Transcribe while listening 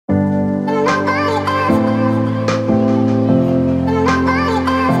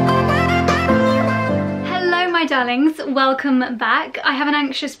darlings, welcome back. I have an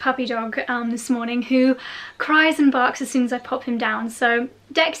anxious puppy dog this morning who cries and barks as soon as I pop him down. So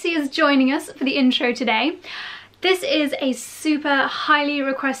Dexy is joining us for the intro today. This is a super highly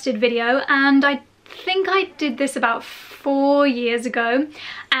requested video and I think I did this about 4 years ago,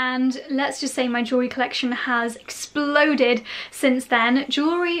 and let's just say my jewellery collection has exploded since then.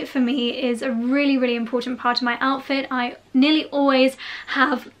 Jewellery for me is a really important part of my outfit. I nearly always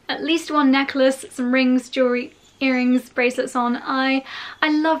have at least one necklace, some rings, jewellery, earrings, bracelets on. I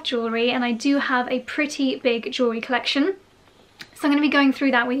love jewellery and I do have a pretty big jewellery collection. So I'm going to be going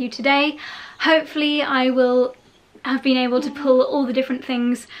through that with you today. Hopefully I will have been able to pull all the different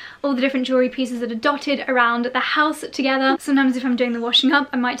things, all the different jewellery pieces that are dotted around the house together. Sometimes if I'm doing the washing up,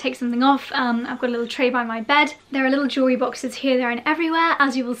 I might take something off. I've got a little tray by my bed. There are little jewellery boxes here, there and everywhere,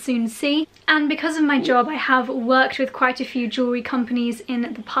 as you will soon see. And because of my job, I have worked with quite a few jewellery companies in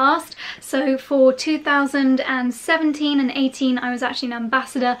the past. So for 2017 and 18, I was actually an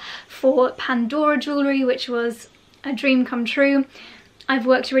ambassador for Pandora Jewellery, which was a dream come true. I've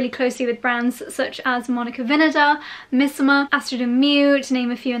worked really closely with brands such as Monica Vinader, Missima, Astrid & Mew, to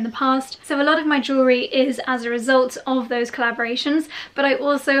name a few in the past. So a lot of my jewellery is as a result of those collaborations, but I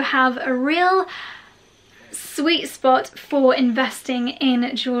also have a real sweet spot for investing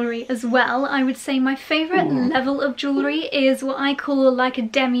in jewellery as well. I would say my favourite level of jewellery is what I call like a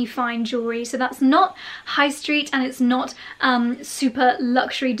demi-fine jewellery. So that's not high street and it's not super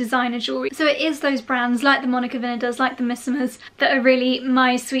luxury designer jewellery. So it is those brands like the Monica Vinaders, like the Missimas, that are really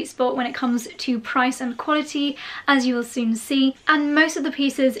my sweet spot when it comes to price and quality, as you will soon see. And most of the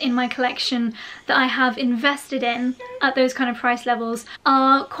pieces in my collection that I have invested in at those kind of price levels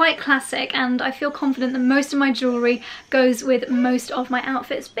are quite classic, and I feel confident that most of my jewellery goes with most of my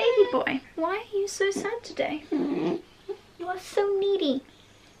outfits. Baby boy, why are you so sad today? You are so needy.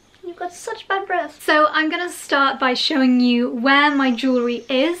 You've got such bad breath. So I'm going to start by showing you where my jewellery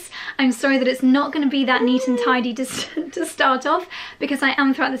is. I'm sorry that it's not going to be that neat and tidy to start off, because I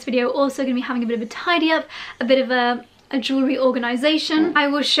am throughout this video also going to be having a bit of a tidy up, a bit of a jewellery organisation. I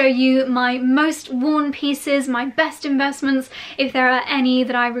will show you my most worn pieces, my best investments, if there are any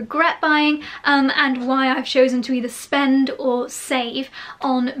that I regret buying, and why I've chosen to either spend or save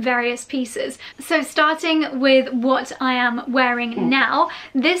on various pieces. So starting with what I am wearing now,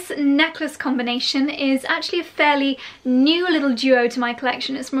 this necklace combination is actually a fairly new little duo to my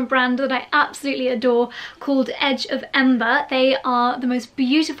collection. It's from a brand that I absolutely adore called Edge of Ember. They are the most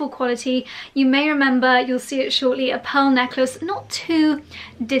beautiful quality. You may remember, you'll see it shortly, a pearl necklace, not too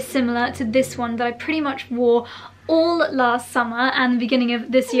dissimilar to this one that I pretty much wore all last summer and the beginning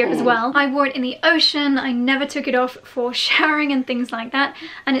of this year as well. I wore it in the ocean, I never took it off for showering and things like that,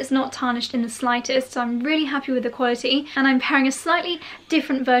 and it's not tarnished in the slightest, so I'm really happy with the quality. And I'm pairing a slightly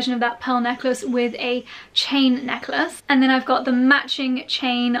different version of that pearl necklace with a chain necklace, and then I've got the matching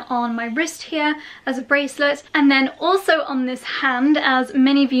chain on my wrist here as a bracelet, and then also on this hand, as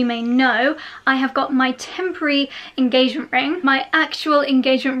many of you may know, I have got my temporary engagement ring. My actual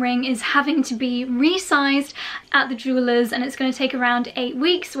engagement ring is having to be resized at the jewellers, and it's going to take around 8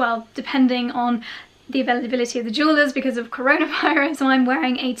 weeks, well, depending on the availability of the jewellers because of coronavirus. So I'm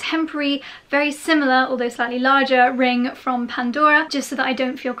wearing a temporary, very similar, although slightly larger ring from Pandora, just so that I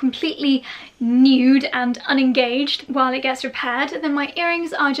don't feel completely nude and unengaged while it gets repaired. Then my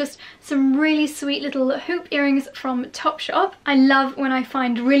earrings are just some really sweet little hoop earrings from Topshop. I love when I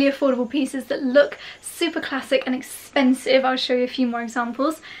find really affordable pieces that look super classic and expensive. I'll show you a few more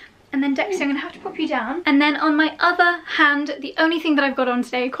examples. And then Dexter, I'm going to have to pop you down. And then on my other hand, the only thing that I've got on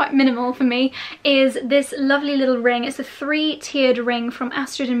today, quite minimal for me, is this lovely little ring. It's a 3-tiered ring from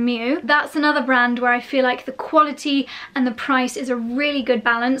Astrid & Mew. That's another brand where I feel like the quality and the price is a really good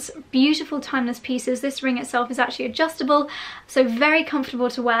balance. Beautiful timeless pieces. This ring itself is actually adjustable, so very comfortable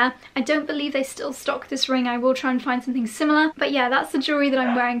to wear. I don't believe they still stock this ring. I will try and find something similar. But yeah, that's the jewellery that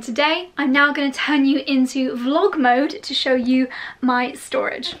I'm wearing today. I'm now going to turn you into vlog mode to show you my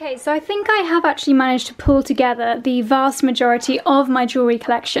storage. Okay, so I think I have actually managed to pull together the vast majority of my jewellery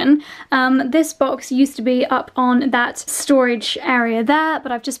collection. This box used to be up on that storage area there,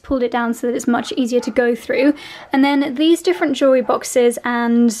 but I've just pulled it down so that it's much easier to go through. And then these different jewellery boxes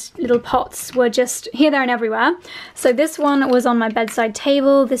and little pots were just here, there and everywhere. So this one was on my bedside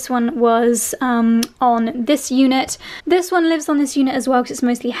table, this one was on this unit, this one lives on this unit as well because it's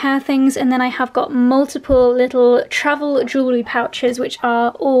mostly hair things, and then I have got multiple little travel jewellery pouches which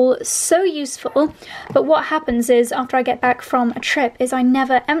are all so useful. But what happens is after I get back from a trip is I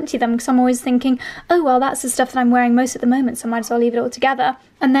never empty them because I'm always thinking, oh well, that's the stuff that I'm wearing most at the moment, so I might as well leave it all together.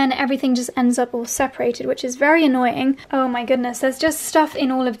 and then everything just ends up all separated, which is very annoying. Oh my goodness, there's just stuff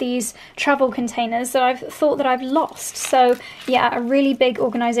in all of these travel containers that I've thought that I've lost. So yeah, a really big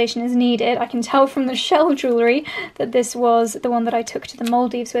organisation is needed. I can tell from the shell jewellery that this was the one that I took to the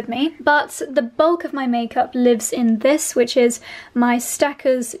Maldives with me. But the bulk of my makeup lives in this, which is my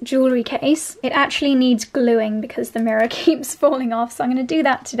Stacker's jewellery case. It actually needs gluing because the mirror keeps falling off, so I'm going to do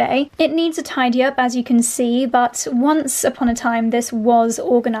that today. It needs a tidy up, as you can see, but once upon a time this was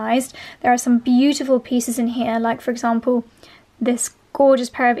organised. There are some beautiful pieces in here, like for example this gorgeous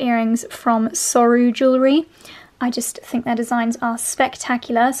pair of earrings from Soru Jewellery. I just think their designs are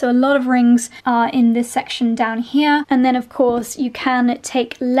spectacular. So a lot of rings are in this section down here, and then of course you can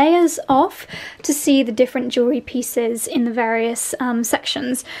take layers off to see the different jewellery pieces in the various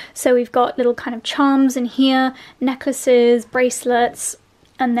sections. So we've got little kind of charms in here, necklaces, bracelets,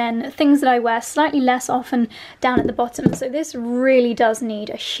 and then things that I wear slightly less often down at the bottom. So this really does need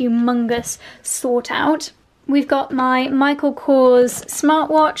a humongous sort out. We've got my Michael Kors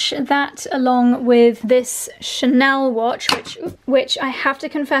smartwatch, that along with this Chanel watch, which I have to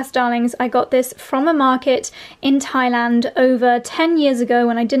confess, darlings, I got this from a market in Thailand over 10 years ago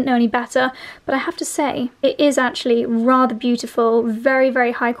when I didn't know any better, but I have to say, it is actually rather beautiful, very,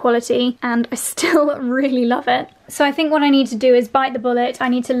 very high quality, and I still really love it. So I think what I need to do is bite the bullet. I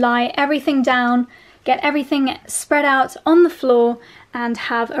need to lie everything down, get everything spread out on the floor, and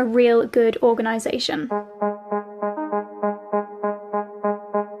have a real good organisation.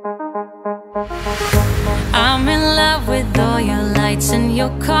 I'm in love with all your lights and your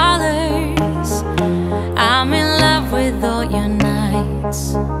colors. I'm in love with all your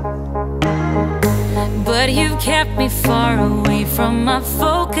nights. But you've kept me far away from my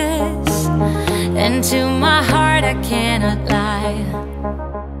focus, and to my heart I cannot lie.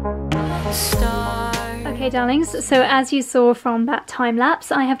 Okay darlings, so as you saw from that time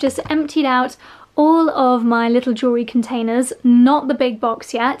lapse, I have just emptied out all of my little jewellery containers, not the big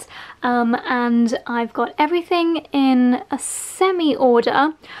box yet, and I've got everything in a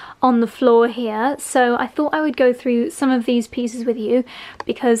semi-order on the floor here. So I thought I would go through some of these pieces with you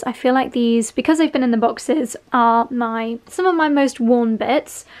because I feel like these, because they've been in the boxes, are some of my most worn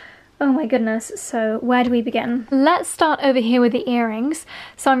bits. Oh my goodness, so where do we begin? Let's start over here with the earrings.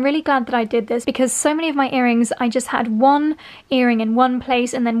 So I'm really glad that I did this because so many of my earrings, I just had one earring in one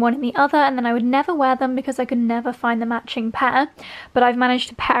place and then one in the other, and then I would never wear them because I could never find the matching pair. But I've managed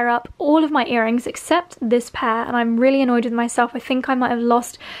to pair up all of my earrings except this pair, and I'm really annoyed with myself. I think I might have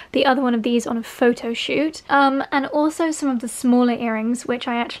lost the other one of these on a photo shoot. And also some of the smaller earrings, which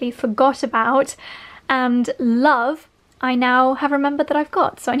I actually forgot about and love, I now have remembered that I've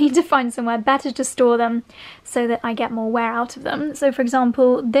got, so I need to find somewhere better to store them so that I get more wear out of them. So for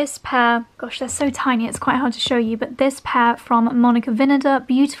example, this pair, gosh, they're so tiny it's quite hard to show you, but this pair from Monica Vinader,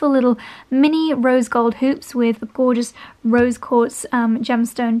 beautiful little mini rose gold hoops with a gorgeous rose quartz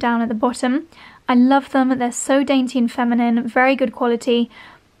gemstone down at the bottom. I love them, they're so dainty and feminine, very good quality.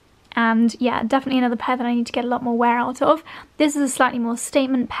 And yeah, definitely another pair that I need to get a lot more wear out of. This is a slightly more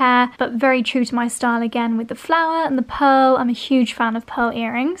statement pair, but very true to my style again with the flower and the pearl. I'm a huge fan of pearl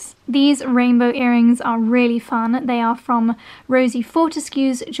earrings. These rainbow earrings are really fun. They are from Rosie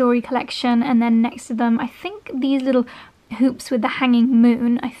Fortescue's jewellery collection, and then next to them, I think these little hoops with the hanging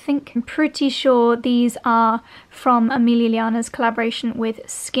moon. I'm pretty sure these are from Amelia Liana's collaboration with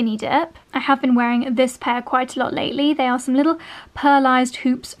Skinny Dip. I have been wearing this pair quite a lot lately. They are some little pearlized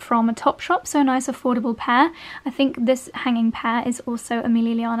hoops from a Topshop, so a nice affordable pair. I think this hanging pair is also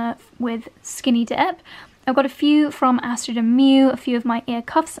Amelia Liana with Skinny Dip. I've got a few from Astrid & Mew, a few of my ear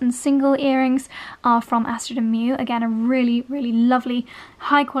cuffs and single earrings are from Astrid & Mew. Again, a really, really lovely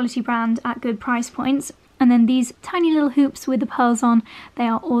high quality brand at good price points. And then these tiny little hoops with the pearls on, they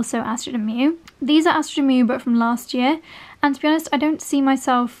are also Astrid & Mew. These are Astrid & Mew but from last year, and to be honest, I don't see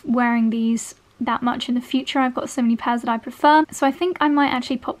myself wearing these that much in the future. I've got so many pairs that I prefer, so I think I might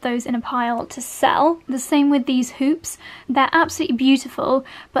actually pop those in a pile to sell. The same with these hoops. They're absolutely beautiful,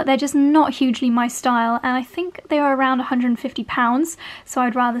 but they're just not hugely my style, and I think they are around £150, so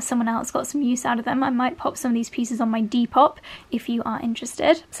I'd rather someone else got some use out of them. I might pop some of these pieces on my Depop if you are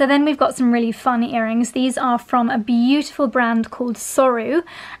interested. So then we've got some really fun earrings. These are from a beautiful brand called Soru,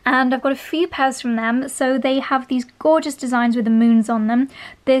 and I've got a few pairs from them. So they have these gorgeous designs with the moons on them.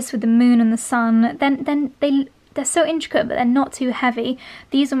 This with the moon and the sun. Then they're so intricate, but they're not too heavy.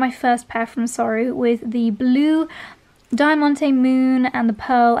 These are my first pair from Soru with the blue diamante moon and the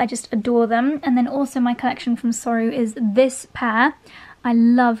pearl. I just adore them. And then also my collection from Soru is this pair. I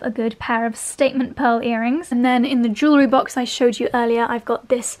love a good pair of statement pearl earrings. And then in the jewellery box I showed you earlier, I've got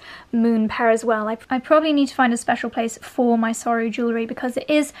this moon pair as well. I probably need to find a special place for my Swarovski jewellery because it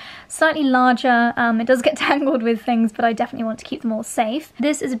is slightly larger. It does get tangled with things, but I definitely want to keep them all safe.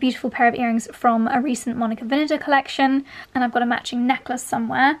 This is a beautiful pair of earrings from a recent Monica Vinader collection, and I've got a matching necklace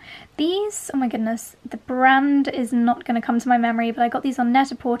somewhere. These, oh my goodness, the brand is not going to come to my memory, but I got these on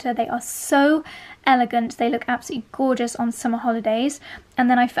Net-a-Porter. They are so elegant. They look absolutely gorgeous on summer holidays. And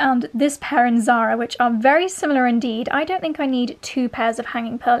then I found this pair in Zara, which are very similar indeed. I don't think I need 2 pairs of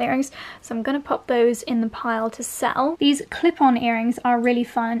hanging pearl earrings, so I'm going to pop those in the pile to sell. These clip-on earrings are really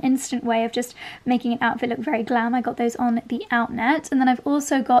fun, an instant way of just making an outfit look very glam. I got those on the Outnet. And then I've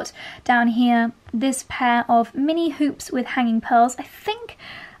also got down here this pair of mini hoops with hanging pearls. I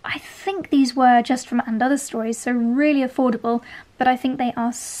think these were just from And Other Stories, so really affordable, but I think they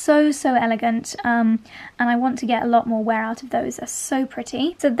are so elegant, and I want to get a lot more wear out of those. They're so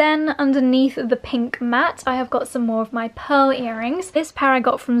pretty. So then underneath the pink mat, I have got some more of my pearl earrings. This pair I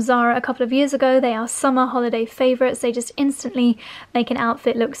got from Zara a couple of years ago. They are summer holiday favourites. They just instantly make an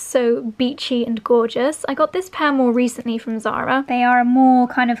outfit look so beachy and gorgeous. I got this pair more recently from Zara. They are a more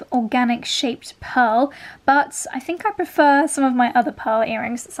kind of organic shaped pearl, but I think I prefer some of my other pearl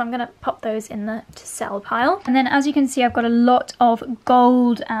earrings, so I'm going to pop those in the to sell pile. And then as you can see, I've got a lot of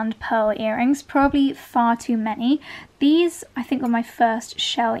gold and pearl earrings, probably far too many. These I think were my first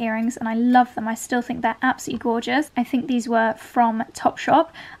shell earrings and I love them. I still think they're absolutely gorgeous. I think these were from Topshop.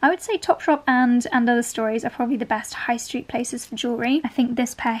 I would say Topshop and Other Stories are probably the best high street places for jewellery. I think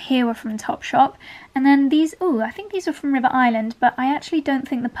this pair here were from Topshop. And then these, oh, I think these were from River Island, but I actually don't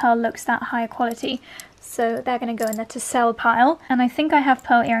think the pearl looks that high quality. So they're going to go in the to sell pile. And I think I have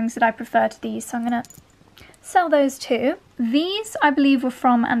pearl earrings that I prefer to these, so I'm going to sell those too. These I believe were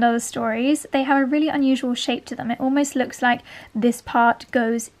from And Other Stories. They have a really unusual shape to them. It almost looks like this part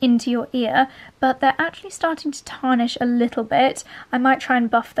goes into your ear, but they're actually starting to tarnish a little bit. I might try and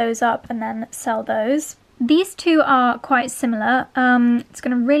buff those up and then sell those. These two are quite similar. It's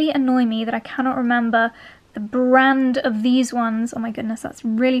going to really annoy me that I cannot remember the brand of these ones. Oh my goodness, that's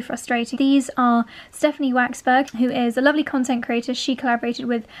really frustrating. These are Stephanie Waxberg, who is a lovely content creator. She collaborated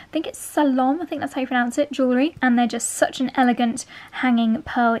with, I think it's Salom, I think that's how you pronounce it, jewellery, and they're just such an elegant hanging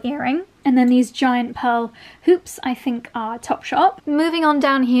pearl earring. And then these giant pearl hoops I think are Topshop. Moving on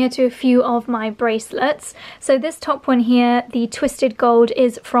down here to a few of my bracelets. So this top one here, the twisted gold,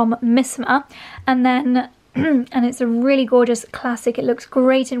 is from Missma, and then and it's a really gorgeous classic. It looks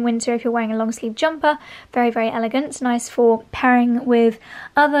great in winter if you're wearing a long sleeve jumper. Very elegant, nice for pairing with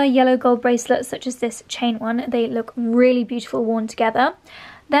other yellow gold bracelets such as this chain one. They look really beautiful worn together.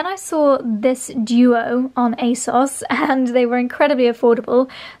 Then I saw this duo on ASOS and they were incredibly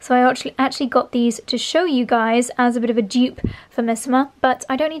affordable, so I actually got these to show you guys as a bit of a dupe for Missma, but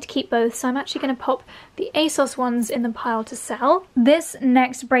I don't need to keep both, so I'm actually going to pop the ASOS ones in the pile to sell. This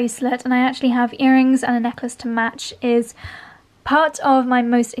next bracelet, and I actually have earrings and a necklace to match, is part of my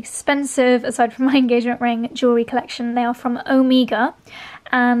most expensive, aside from my engagement ring, jewellery collection. They are from Omega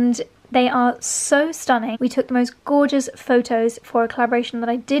and they are so stunning. We took the most gorgeous photos for a collaboration that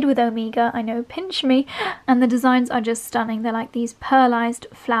I did with Omega. I know, pinch me. And the designs are just stunning. They're like these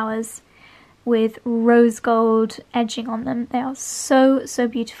pearlized flowers with rose gold edging on them. They are so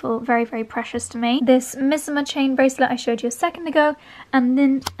beautiful, very precious to me. This Missima chain bracelet I showed you a second ago, and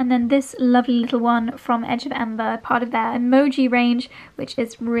then this lovely little one from Edge of Ember, part of their emoji range, which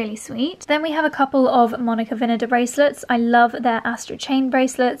is really sweet. Then we have a couple of Monica Vinader bracelets. I love their Astra chain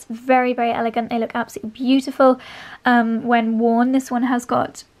bracelets, very elegant. They look absolutely beautiful when worn. This one has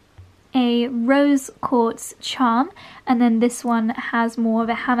got a rose quartz charm, and then this one has more of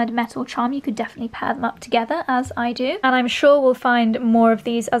a hammered metal charm. You could definitely pair them up together, as I do. And I'm sure we'll find more of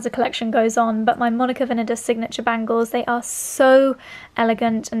these as the collection goes on, but my Monica Vinader signature bangles, they are so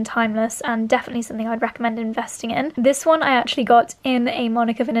elegant and timeless, and definitely something I'd recommend investing in. This one I actually got in a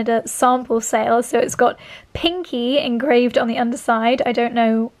Monica Vinader sample sale, so it's got Pinky engraved on the underside. I don't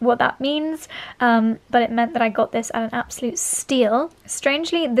know what that means, but it meant that I got this at an absolute steal.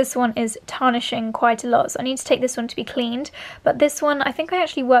 Strangely, this one is tarnishing quite a lot, so I need to take this one to be cleaned, but this one, I think I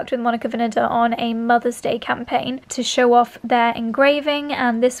actually worked with Monica Vinader on a Mother's Day campaign to show off their engraving,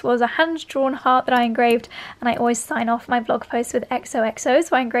 and this was a hand-drawn heart that I engraved, and I always sign off my blog posts with XOXO,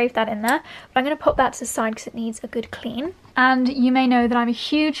 so I engraved that in there, but I'm going to pop that to the side because it needs a good clean. And you may know that I'm a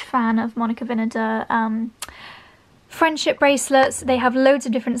huge fan of Monica Vinader friendship bracelets. They have loads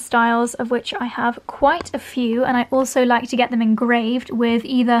of different styles, of which I have quite a few, and I also like to get them engraved with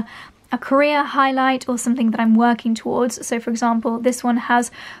either a career highlight or something that I'm working towards. So for example, this one has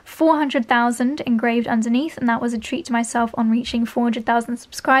 400,000 engraved underneath, and that was a treat to myself on reaching 400,000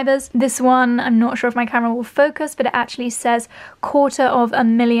 subscribers. This one, I'm not sure if my camera will focus, but it actually says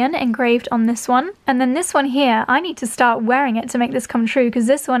 250,000 engraved on this one. And then this one here, I need to start wearing it to make this come true, because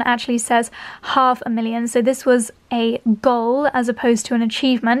this one actually says 500,000. So this was a goal as opposed to an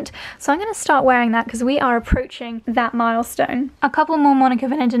achievement. So I'm going to start wearing that because we are approaching that milestone. A couple more Monica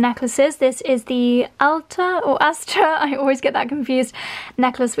Vinader necklaces. This is the Alta or Astra, I always get that confused,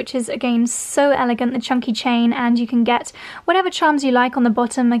 necklace, which is again so elegant, the chunky chain, and you can get whatever charms you like on the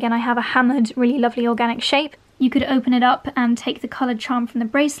bottom. Again, I have a hammered, really lovely organic shape. You could open it up and take the coloured charm from the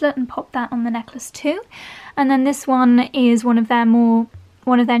bracelet and pop that on the necklace too. And then this one is one of their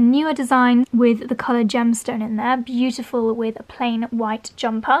newer designs with the coloured gemstone in there. Beautiful with a plain white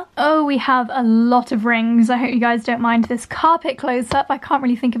jumper. Oh, we have a lot of rings. I hope you guys don't mind this carpet close-up. I can't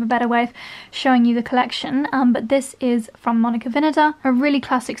really think of a better way of showing you the collection. But this is from Monica Vinader. A really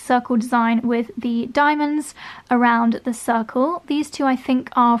classic circle design with the diamonds around the circle. These two I think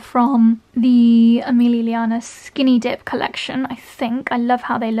are from the Amelia Liana Skinny Dip collection, I think. I love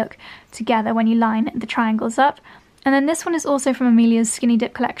how they look together when you line the triangles up. And then this one is also from Amelia's Skinny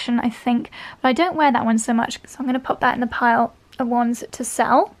Dip collection, I think, but I don't wear that one so much, so I'm going to pop that in the pile of ones to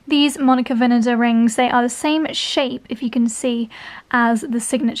sell. These Monica Vinader rings, they are the same shape, if you can see, as the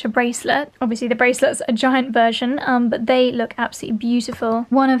signature bracelet. Obviously the bracelet's a giant version, but they look absolutely beautiful.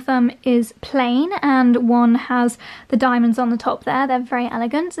 One of them is plain and one has the diamonds on the top there. They're very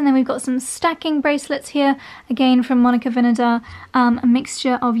elegant. And then we've got some stacking bracelets here, again from Monica Vinader, a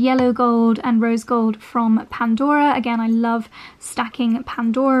mixture of yellow gold and rose gold from Pandora. Again, I love stacking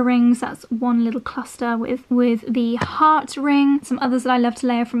Pandora rings. That's one little cluster with the heart ring. Some others that I love to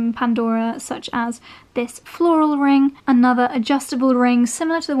layer from Pandora, such as this floral ring, another adjustable ring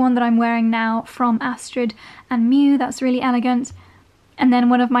similar to the one that I'm wearing now from Astrid and Mew. That's really elegant. And then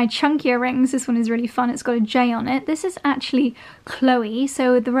one of my chunkier rings, this one is really fun, it's got a J on it. This is actually Chloe.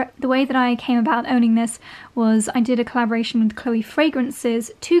 So the way that I came about owning this was I did a collaboration with Chloe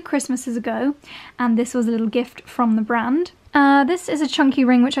Fragrances 2 Christmases ago, and this was a little gift from the brand. This is a chunky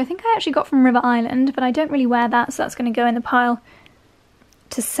ring, which I think I actually got from River Island, but I don't really wear that, so that's going to go in the pile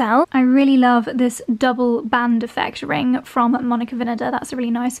to sell. I really love this double band effect ring from Monica Vinader. That's a really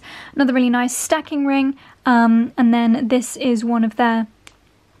nice, another really nice stacking ring. And then this is one of their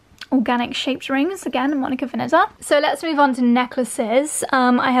organic shaped rings, again Monica Vinader. So let's move on to necklaces.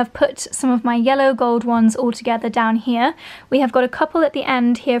 I have put some of my yellow gold ones all together down here. We have got a couple at the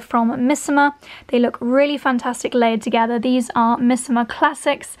end here from Missima. They look really fantastic layered together. These are Missima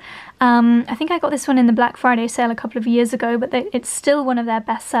classics. I think I got this one in the Black Friday sale a couple of years ago, but it's still one of their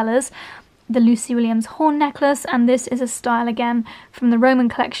best sellers. The Lucy Williams horn necklace, and this is a style again from the Roman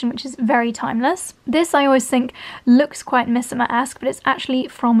collection, which is very timeless. This I always think looks quite Missima-esque, but it's actually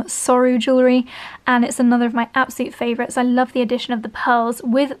from Soru jewellery, and it's another of my absolute favourites. I love the addition of the pearls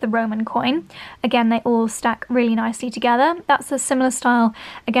with the Roman coin. Again, they all stack really nicely together. That's a similar style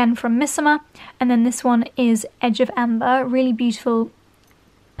again from Missima, and then this one is Edge of Ember, really beautiful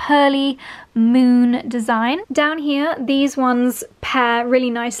pearly moon design. Down here, these ones pair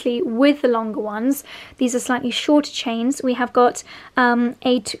really nicely with the longer ones. These are slightly shorter chains. We have got a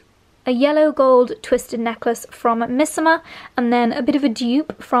yellow gold twisted necklace from Missima, and then a bit of a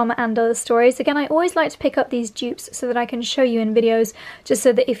dupe from And Other Stories. Again, I always like to pick up these dupes so that I can show you in videos, just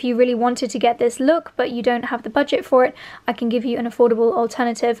so that if you really wanted to get this look but you don't have the budget for it, I can give you an affordable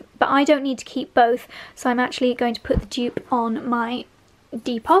alternative. But I don't need to keep both, so I'm actually going to put the dupe on my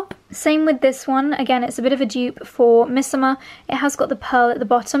Depop. Same with this one. Again, it's a bit of a dupe for Missima. It has got the pearl at the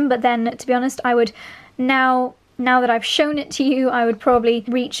bottom, but then to be honest, I would now that I've shown it to you, I would probably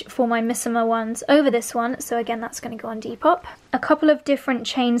reach for my Missima ones over this one. So again, that's going to go on Depop. A couple of different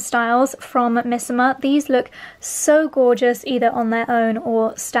chain styles from Missima. These look so gorgeous either on their own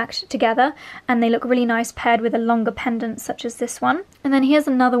or stacked together, and they look really nice paired with a longer pendant such as this one. And then here's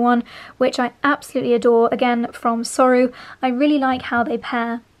another one which I absolutely adore, again from Soru. I really like how they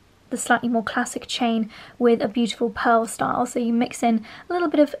pair the slightly more classic chain with a beautiful pearl style, so you mix in a little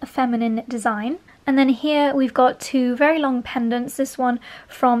bit of a feminine design. And then here we've got 2 very long pendants, this one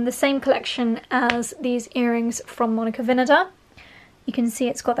from the same collection as these earrings from Monica Vinader. You can see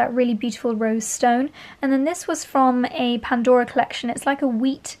it's got that really beautiful rose stone. And then this was from a Pandora collection. It's like a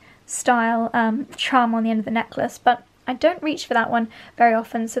wheat style charm on the end of the necklace, but I don't reach for that one very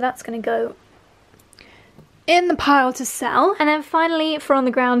often, so that's going to go in the pile to sell. And then finally, for on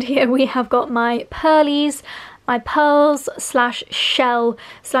the ground here, we have got my pearlies, my pearls slash shell,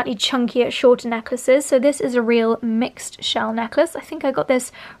 slightly chunkier, shorter necklaces. So this is a real mixed shell necklace. I think I got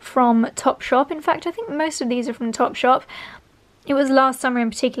this from Topshop. In fact, I think most of these are from Topshop. It was last summer in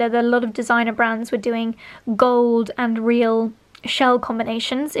particular that a lot of designer brands were doing gold and real shell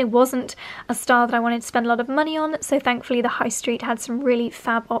combinations. It wasn't a style that I wanted to spend a lot of money on, so thankfully the high street had some really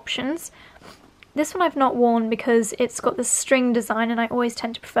fab options. This one I've not worn because it's got the string design and I always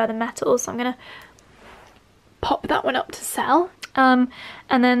tend to prefer the metal, so I'm gonna pop that one up to sell. And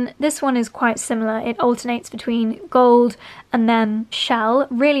then this one is quite similar. It alternates between gold and then shell.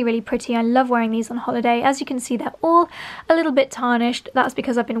 Really, really pretty. I love wearing these on holiday. As you can see, they're all a little bit tarnished. That's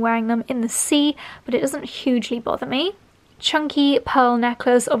because I've been wearing them in the sea, but it doesn't hugely bother me. Chunky pearl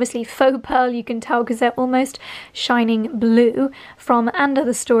necklace, obviously faux pearl, you can tell because they're almost shining blue from And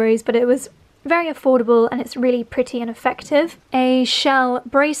Other Stories, but it was very affordable and it's really pretty and effective. A shell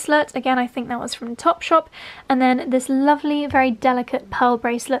bracelet, again I think that was from Topshop, and then this lovely, very delicate pearl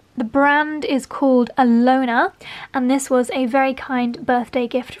bracelet. The brand is called Alona, and this was a very kind birthday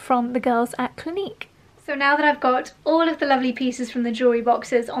gift from the girls at Clinique. So now that I've got all of the lovely pieces from the jewellery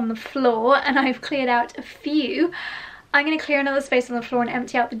boxes on the floor and I've cleared out a few, I'm going to clear another space on the floor and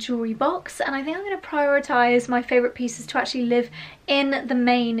empty out the jewellery box, and I think I'm going to prioritise my favourite pieces to actually live in the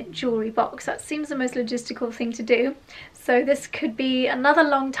main jewellery box. That seems the most logistical thing to do. So this could be another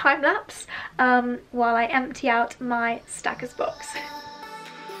long time lapse while I empty out my stackers box.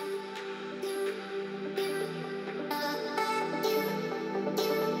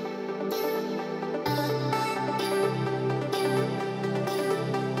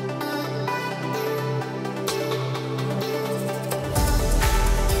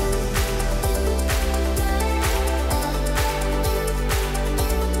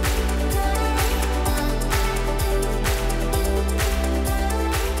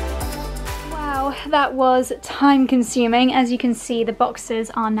 That was time consuming. As you can see, the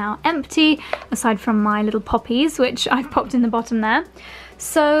boxes are now empty, aside from my little poppies, which I've popped in the bottom there.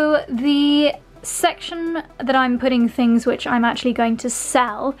 So the section that I'm putting things which I'm actually going to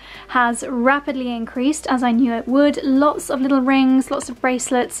sell has rapidly increased, as I knew it would. Lots of little rings, lots of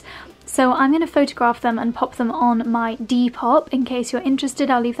bracelets. So I'm going to photograph them and pop them on my Depop in case you're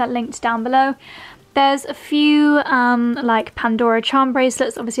interested. I'll leave that linked down below. There's a few like Pandora charm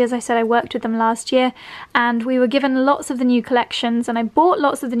bracelets. Obviously, as I said, I worked with them last year and we were given lots of the new collections and I bought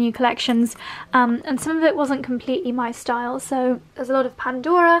lots of the new collections and some of it wasn't completely my style. So there's a lot of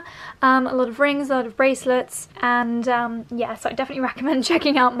Pandora, a lot of rings, a lot of bracelets, and yeah, so I definitely recommend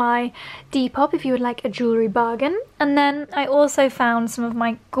checking out my Depop if you would like a jewellery bargain. And then I also found some of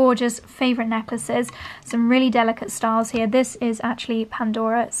my gorgeous favourite necklaces, some really delicate styles here. This is actually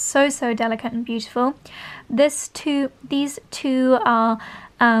Pandora, so delicate and beautiful. These two are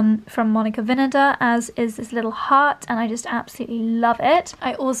from Monica Vinader, as is this little heart, and I just absolutely love it.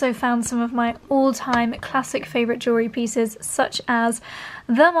 I also found some of my all-time classic favourite jewellery pieces, such as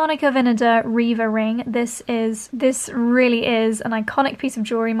the Monica Vinader Riva ring. This really is an iconic piece of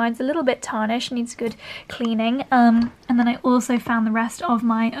jewellery. Mine's a little bit tarnished, needs good cleaning. And then I also found the rest of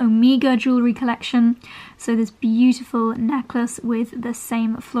my Omega jewellery collection. So this beautiful necklace with the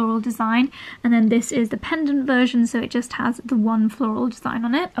same floral design, and then this is the pendant version, so it just has the one floral design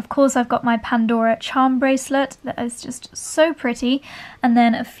on it. Of course, I've got my Pandora charm bracelet that is just so pretty, and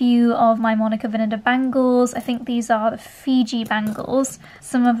then a few of my Monica Vinader bangles. I think these are the Fiji bangles.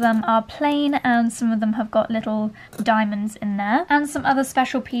 Some of them are plain and some of them have got little diamonds in there, and some other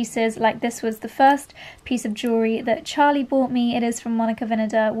special pieces, like this was the first piece of jewellery that Charlie bought me. It is from Monica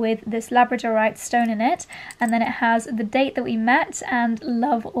Vinader with this labradorite stone in it, and then it has the date that we met and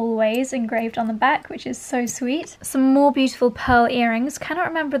love always engraved on the back, which is so sweet. Some more beautiful pearl earrings. Cannot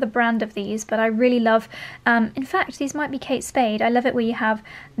remember the brand of these, but I really love, in fact these might be Kate Spade. I love it where you have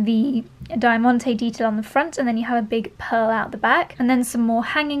the diamante detail on the front and then you have a big pearl out the back, and then some more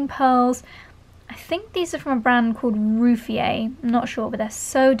hanging pearls. I think these are from a brand called Roufier, I'm not sure, but they're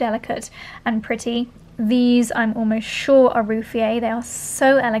so delicate and pretty. These I'm almost sure are Roufier. They are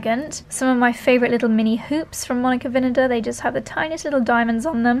so elegant. Some of my favourite little mini hoops from Monica Vinader. They just have the tiniest little diamonds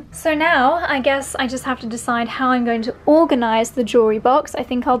on them. So now I guess I just have to decide how I'm going to organise the jewellery box. I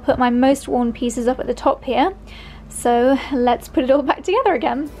think I'll put my most worn pieces up at the top here. So let's put it all back together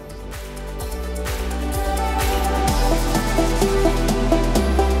again.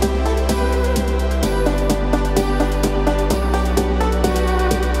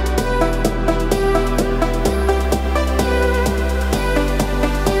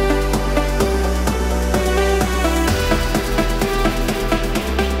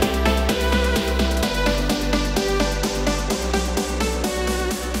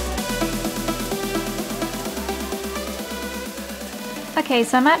 Okay,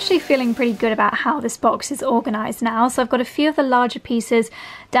 so I'm actually feeling pretty good about how this box is organised now. So I've got a few of the larger pieces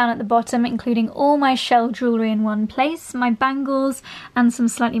down at the bottom, including all my shell jewellery in one place, my bangles and some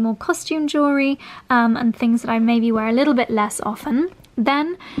slightly more costume jewellery and things that I maybe wear a little bit less often.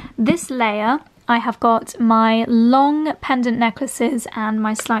 Then this layer, I have got my long pendant necklaces and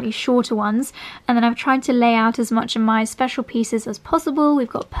my slightly shorter ones, and then I've tried to lay out as much of my special pieces as possible. We've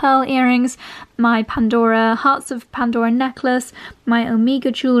got pearl earrings, my Pandora, Hearts of Pandora necklace, my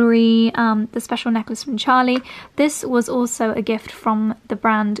Omega jewellery, the special necklace from Charlie. This was also a gift from the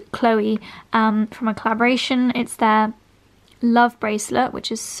brand Chloe from a collaboration. It's their love bracelet,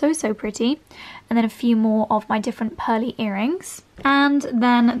 which is so pretty, and then a few more of my different pearly earrings. And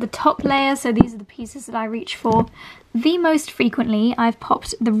then the top layer, so these are the pieces that I reach for the most frequently. I've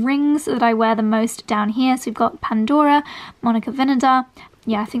popped the rings that I wear the most down here. So we've got Pandora, Monica Vinader.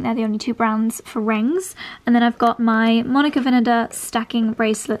 Yeah, I think they're the only two brands for rings. And then I've got my Monica Vinader stacking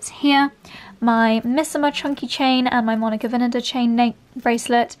bracelets here, my Missima chunky chain and my Monica Vinader chain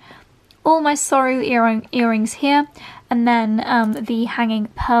bracelet, all my Soru earrings here, and then the hanging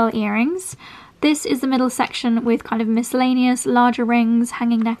pearl earrings. This is the middle section with kind of miscellaneous larger rings,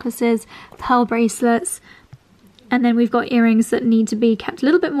 hanging necklaces, pearl bracelets, and then we've got earrings that need to be kept a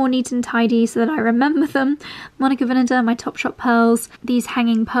little bit more neat and tidy so that I remember them. Monica Vinader, my Topshop pearls, these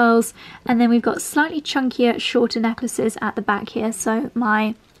hanging pearls, and then we've got slightly chunkier, shorter necklaces at the back here, so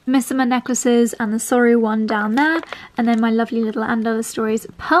my Missima necklaces and the Soru one down there, and then my lovely little And Other Stories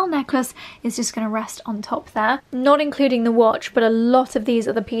pearl necklace is just going to rest on top there. Not including the watch, but a lot of these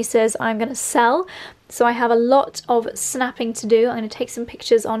other pieces I'm going to sell, so I have a lot of snapping to do. I'm going to take some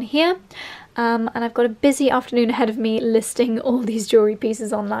pictures on here, and I've got a busy afternoon ahead of me listing all these jewellery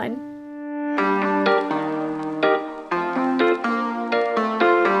pieces online.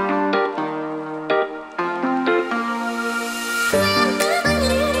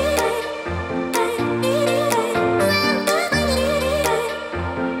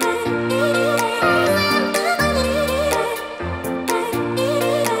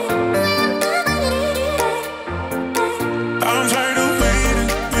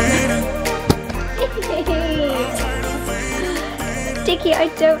 Dicky, I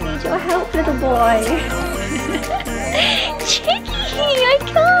don't need your help, little boy. Chicky, I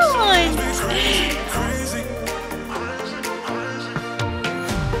can't.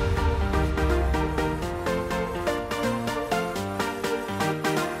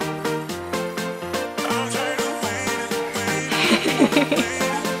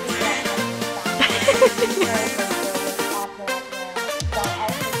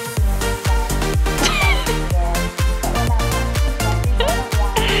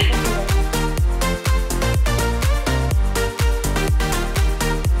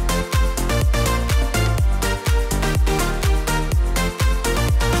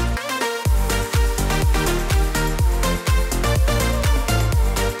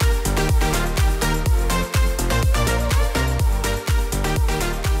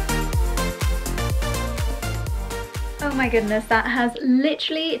 Oh my goodness, that has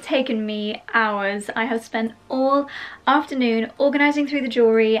literally taken me hours. I have spent all afternoon organising through the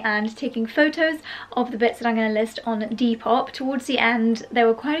jewellery and taking photos of the bits that I'm going to list on Depop. Towards the end, there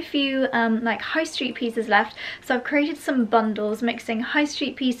were quite a few like high street pieces left, so I've created some bundles mixing high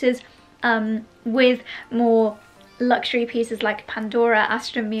street pieces with more luxury pieces like Pandora,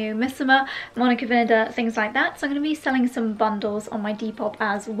 Astra Miu, Missima, Monica Vinader, things like that. So I'm going to be selling some bundles on my Depop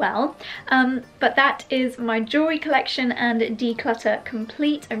as well. But that is my jewellery collection and declutter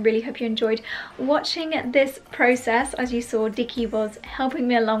complete. I really hope you enjoyed watching this process. As you saw, Dicky was helping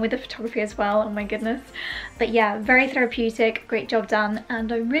me along with the photography as well. Oh my goodness. But yeah, very therapeutic, great job done,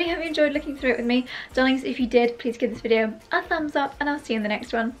 and I really hope you enjoyed looking through it with me. Darlings, if you did, please give this video a thumbs up and I'll see you in the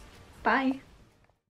next one. Bye!